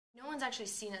one's actually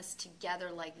seen us together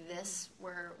like this,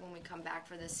 where when we come back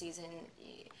for this season,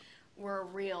 we're a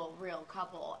real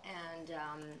couple. And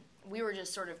we were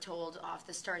just sort of told off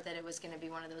the start that it was going to be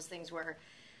one of those things where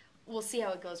we'll see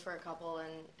how it goes for a couple,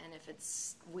 and if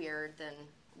it's weird, then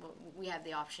we have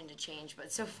the option to change.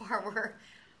 But so far,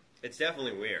 It's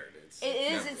definitely weird.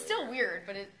 It's still weird,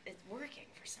 but it's working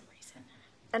for some reason.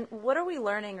 And what are we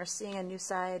learning or seeing a new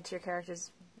side to your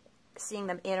characters, seeing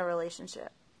them in a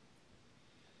relationship?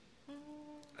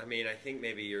 I mean, I think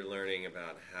maybe you're learning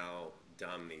about how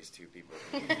dumb these two people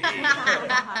can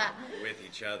be with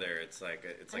each other. It's like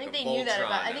a Voltron.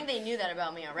 I think they knew that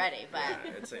about me already, but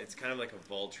yeah, it's kind of like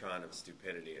a Voltron of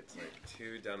stupidity. It's like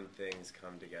two dumb things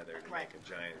come together to make a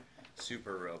giant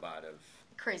super robot of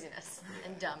craziness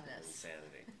and dumbness,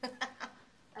 insanity.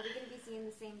 Are we going to be seeing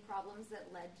the same problems that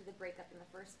led to the breakup in the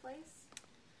first place?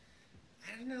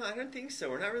 I don't know. I don't think so.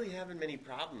 We're not really having many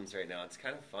problems right now. It's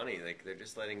kind of funny. Like, they're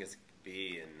just letting us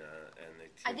be, and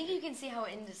I think you can see how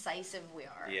indecisive we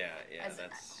are. Yeah,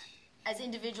 as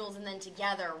individuals, and then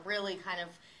together, really kind of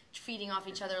feeding off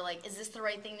each other. Like, is this the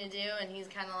right thing to do? And he's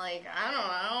kind of like, I don't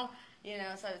know, you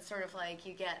know. So it's sort of like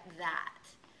you get that,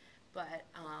 but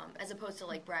as opposed to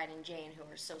like Brad and Jane, who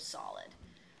are so solid.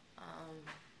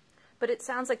 But it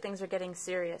sounds like things are getting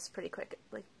serious pretty quick,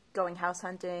 like going house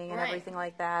hunting and everything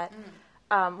like that.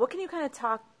 What can you kind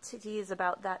of tease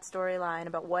about that storyline,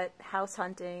 about what house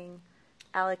hunting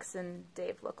Alex and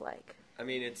Dave look like? I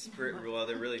mean, they're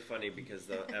really funny because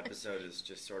the episode is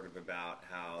just sort of about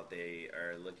how they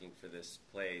are looking for this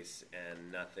place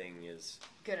and nothing is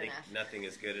good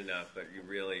enough, but you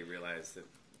really realize that,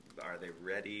 are they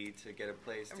ready to get a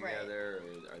place together,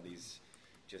 or are these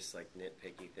just like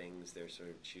nitpicky things they're sort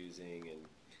of choosing? And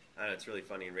I don't know, it's really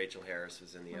funny. And Rachel Harris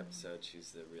was in the episode.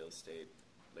 She's the real estate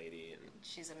lady, and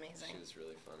she's amazing. She was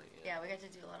really funny. Yeah, we got to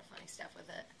do a lot of funny stuff with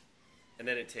it. And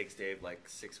then it takes Dave like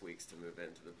 6 weeks to move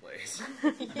into the place.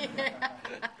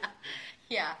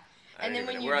 Yeah. And then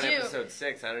when we're on episode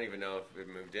 6, I don't even know if it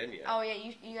moved in yet. Oh yeah,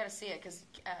 you got to see it, because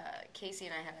Casey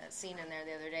and I had a scene in there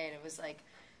the other day, and it was like,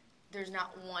 there's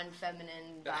not one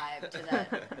feminine vibe to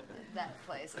that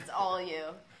place. It's all you.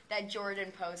 That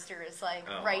Jordan poster is like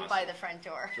right by the front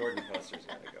door. Jordan poster's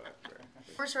got to go after.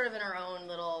 We're sort of in our own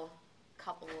little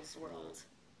couples world.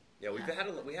 Yeah, we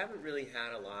haven't really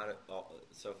had a lot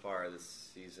so far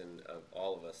this season of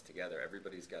all of us together.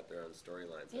 Everybody's got their own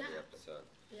storylines every episode.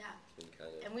 Yeah. It's been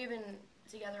kind of, and we've been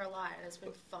together a lot, and it's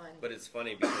been fun. But it's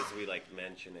funny because we like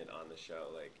mention it on the show,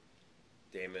 like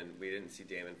Damon. We didn't see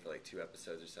Damon for like 2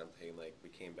 episodes or something. Like, we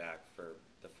came back for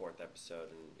the 4th episode,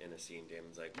 and in a scene,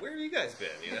 Damon's like, "Where have you guys been?"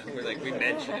 You know, we're like, we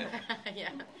mention it.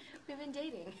 Yeah, we've been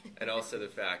dating. And also the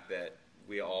fact that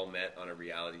we all met on a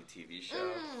reality TV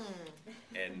show,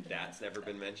 and that's never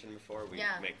been mentioned before. We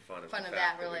make fun of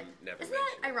that. Really, isn't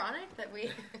that ironic that we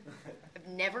have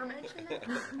never mentioned that?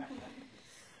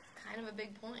 Kind of a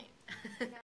big point.